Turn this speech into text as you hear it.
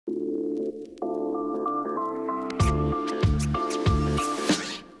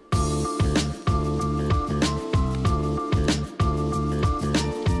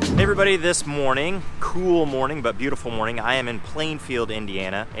Hey everybody, this morning, cool morning, but beautiful morning, I am in Plainfield,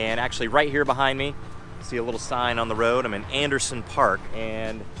 Indiana, and actually right here behind me, see a little sign on the road. I'm in Anderson Park,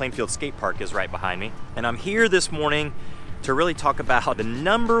 and Plainfield Skate Park is right behind me. And I'm here this morning to really talk about the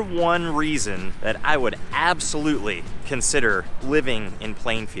 #1 reason that I would absolutely consider living in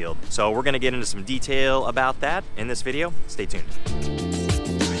Plainfield. So we're gonna get into some detail about that in this video. Stay tuned.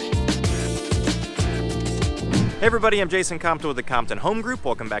 Hey everybody, I'm Jason Compton with the Compton Home Group.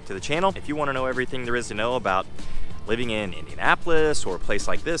 Welcome back to the channel. If you want to know everything there is to know about living in Indianapolis or a place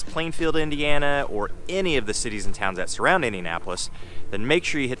like this, Plainfield, Indiana, or any of the cities and towns that surround Indianapolis, then make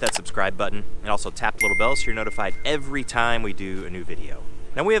sure you hit that subscribe button and also tap the little bell so you're notified every time we do a new video.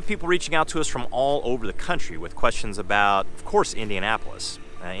 Now we have people reaching out to us from all over the country with questions about, of course, Indianapolis.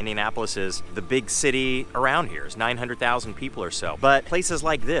 Indianapolis is the big city around here. It's 900,000 people or so. But places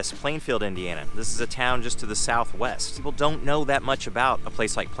like this, Plainfield, Indiana, this is a town just to the southwest. People don't know that much about a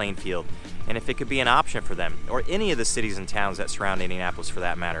place like Plainfield, and if it could be an option for them, or any of the cities and towns that surround Indianapolis for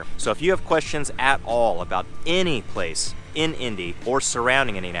that matter. So if you have questions at all about any place in Indy or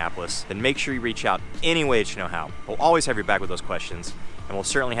surrounding Indianapolis, then make sure you reach out any way that you know how. We'll always have your back with those questions, and we'll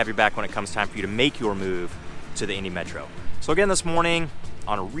certainly have your back when it comes time for you to make your move to the Indy Metro. So again, this morning,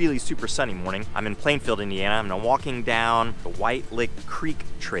 on a really super sunny morning, I'm in Plainfield, Indiana. I'm walking down the White Lick Creek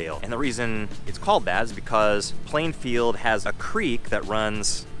Trail. And the reason it's called that is because Plainfield has a creek that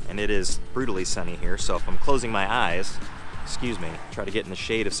runs, and it is brutally sunny here. So if I'm closing my eyes, excuse me, try to get in the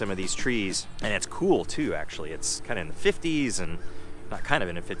shade of some of these trees. And it's cool too, actually. It's kind of in the 50s, and not kind of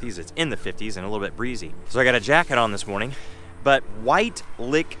in the 50s, it's in the 50s and a little bit breezy. So I got a jacket on this morning, but White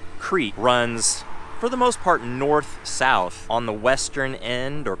Lick Creek runs, for the most part, north-south on the western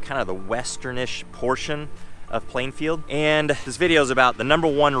end, or kind of the westernish portion of Plainfield. And this video is about the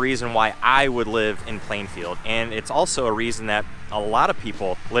 #1 reason why I would live in Plainfield. And it's also a reason that a lot of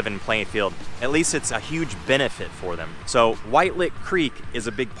people live in Plainfield. At least it's a huge benefit for them. So White Lick Creek is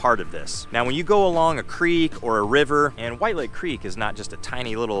a big part of this. Now when you go along a creek or a river, and White Lick Creek is not just a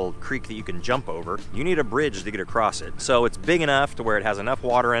tiny little creek that you can jump over, you need a bridge to get across it. So it's big enough to where it has enough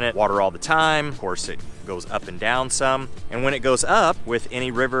water in it, water all the time. Of course it goes up and down some. And when it goes up with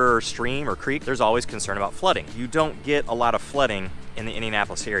any river or stream or creek, there's always concern about flooding. You don't get a lot of flooding in the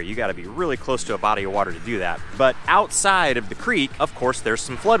Indianapolis area. You gotta be really close to a body of water to do that. But outside of the creek, of course, there's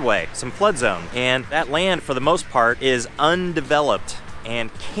some floodway, some flood zone. And that land, for the most part, is undeveloped and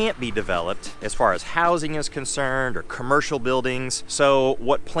can't be developed as far as housing is concerned or commercial buildings. So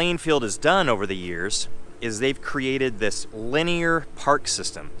what Plainfield has done over the years is they've created this linear park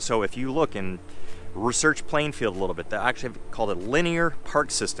system. So if you look and research Plainfield a little bit, they actually have called a linear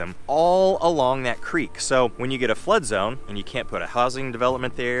park system all along that creek. So when you get a flood zone and you can't put a housing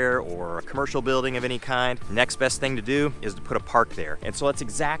development there or a commercial building of any kind, next best thing to do is to put a park there. And so that's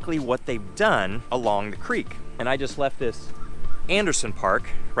exactly what they've done along the creek. And I just left this Anderson Park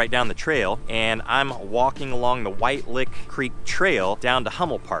right down the trail, and I'm walking along the White Lick Creek Trail down to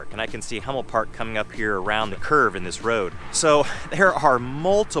Hummel Park, and I can see Hummel Park coming up here around the curve in this road. So there are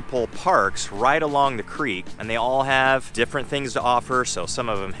multiple parks right along the creek, and they all have different things to offer. So some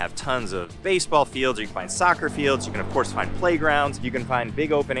of them have tons of baseball fields, you can find soccer fields, you can of course find playgrounds, you can find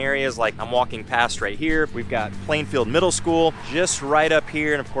big open areas like I'm walking past right here. We've got Plainfield Middle School just right up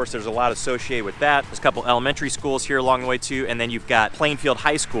here, and of course there's a lot associated with that. There's a couple elementary schools here along the way too, and then you've got Plainfield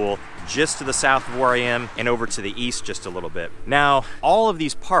High School just to the south of where I am, and over to the east just a little bit. Now, all of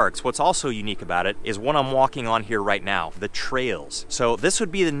these parks, what's also unique about it is what I'm walking on here right now, the trails. So this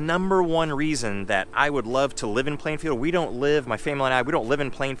would be the #1 reason that I would love to live in Plainfield. We don't live, my family and I, we don't live in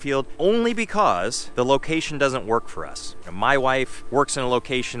Plainfield only because the location doesn't work for us. You know, my wife works in a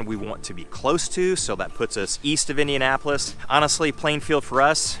location we want to be close to, so that puts us east of Indianapolis. Honestly, Plainfield for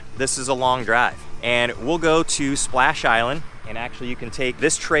us, this is a long drive. And we'll go to Splash Island, and actually you can take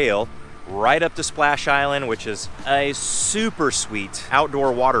this trail right up to Splash Island, which is a super sweet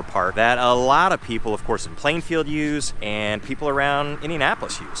outdoor water park that a lot of people, of course, in Plainfield use and people around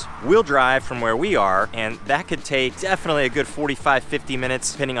Indianapolis use. We'll drive from where we are, and that could take definitely a good 45-50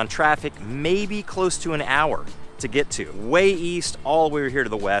 minutes, depending on traffic, maybe close to an hour to get to. Way east, all the way here to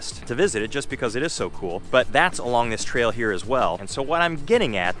the west to visit it, just because it is so cool. But that's along this trail here as well. And so what I'm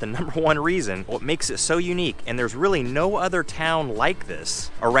getting at, the #1 reason, what makes it so unique, and there's really no other town like this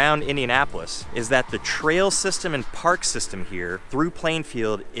around Indianapolis, is that the trail system and park system here through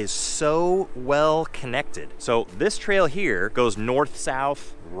Plainfield is so well connected. So this trail here goes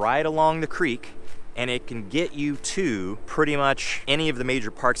north-south right along the creek, and it can get you to pretty much any of the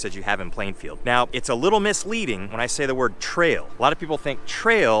major parks that you have in Plainfield. Now, it's a little misleading when I say the word trail. A lot of people think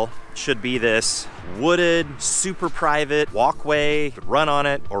trail should be this wooded, super private walkway, you could run on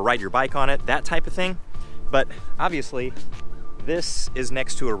it or ride your bike on it, that type of thing. But obviously, this is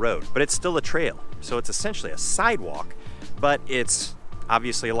next to a road, but it's still a trail. So it's essentially a sidewalk, but it's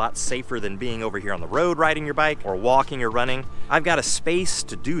obviously a lot safer than being over here on the road riding your bike or walking or running. I've got a space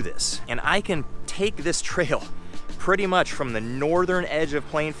to do this, and I can take this trail pretty much from the northern edge of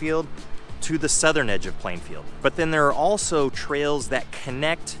Plainfield to the southern edge of Plainfield. But then there are also trails that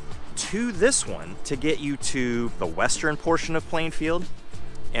connect to this one to get you to the western portion of Plainfield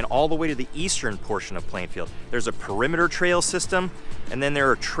and all the way to the eastern portion of Plainfield. There's a perimeter trail system, and then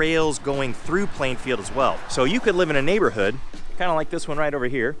there are trails going through Plainfield as well. So you could live in a neighborhood kind of like this one right over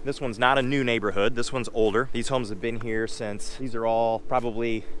here. This one's not a new neighborhood. This one's older. These homes have been here since, these are all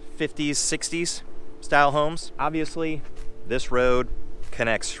probably 50s, 60s style homes. Obviously, this road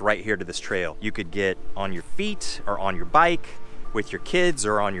connects right here to this trail. You could get on your feet or on your bike, with your kids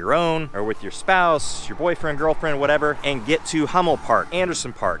or on your own, or with your spouse, your boyfriend, girlfriend, whatever, and get to Hummel Park,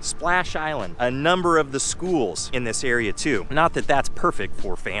 Anderson Park, Splash Island, a number of the schools in this area too. Not that that's perfect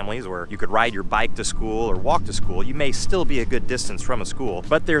for families where you could ride your bike to school or walk to school. You may still be a good distance from a school,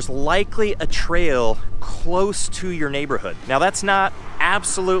 but there's likely a trail close to your neighborhood. Now that's not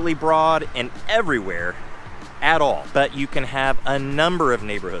absolutely broad and everywhere at all, but you can have a number of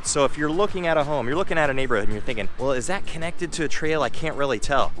neighborhoods. So if you're looking at a home, you're looking at a neighborhood and you're thinking, well, is that connected to a trail? I can't really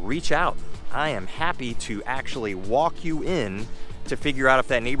tell. Reach out. I am happy to actually walk you in to figure out if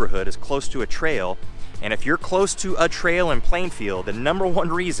that neighborhood is close to a trail. And if you're close to a trail in Plainfield, the number one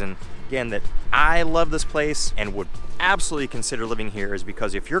reason, again, that I love this place and would absolutely consider living here is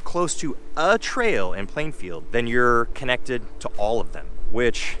because if you're close to a trail in Plainfield, then you're connected to all of them,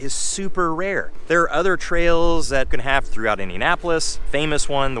 which is super rare. There are other trails that you can have throughout Indianapolis. Famous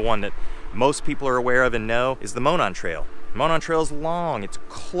one, the one that most people are aware of and know, is the Monon Trail. Monon Trail is long. It's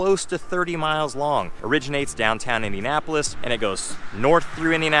close to 30 miles long. Originates downtown Indianapolis, and it goes north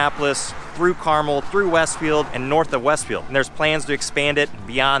through Indianapolis, through Carmel, through Westfield, and north of Westfield. And there's plans to expand it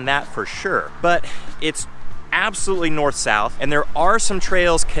beyond that for sure. But it's absolutely north-south, and there are some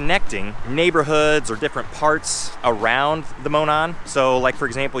trails connecting neighborhoods or different parts around the Monon. So like, for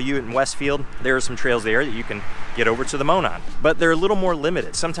example, you in Westfield, there are some trails there that you can get over to the Monon, but they're a little more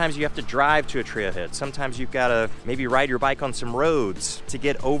limited. Sometimes you have to drive to a trailhead. Sometimes you've got to maybe ride your bike on some roads to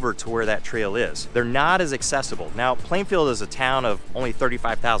get over to where that trail is. They're not as accessible. Now, Plainfield is a town of only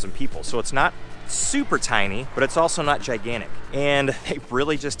 35,000 people, so it's not super tiny, but it's also not gigantic. And they've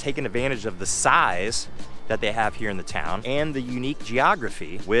really just taken advantage of the size that they have here in the town and the unique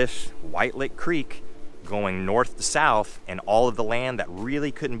geography with White Lick Creek going north to south and all of the land that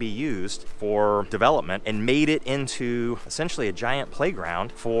really couldn't be used for development, and made it into essentially a giant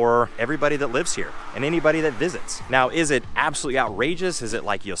playground for everybody that lives here and anybody that visits. Now, is it absolutely outrageous? Is it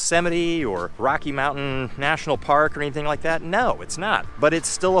like Yosemite or Rocky Mountain National Park or anything like that? No, it's not, but it's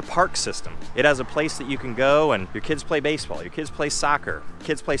still a park system. It has a place that you can go and your kids play baseball, your kids play soccer,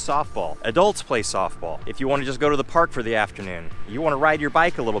 kids play softball, adults play softball. If you want to just go to the park for the afternoon, you want to ride your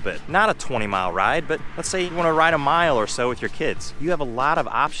bike a little bit, not a 20-mile ride, but let's say you want to ride a mile or so with your kids. You have a lot of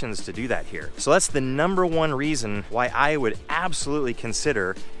options to do that here. So that's the number one reason why I would absolutely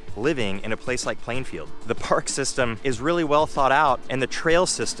consider living in a place like Plainfield. The park system is really well thought out, and the trail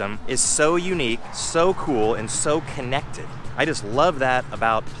system is so unique, so cool, and so connected. I just love that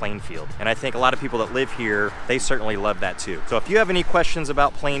about Plainfield. And I think a lot of people that live here, they certainly love that too. So if you have any questions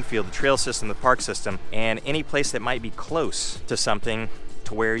about Plainfield, the trail system, the park system, and any place that might be close to something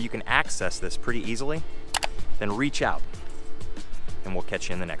to where you can access this pretty easily, then reach out and we'll catch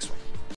you in the next one.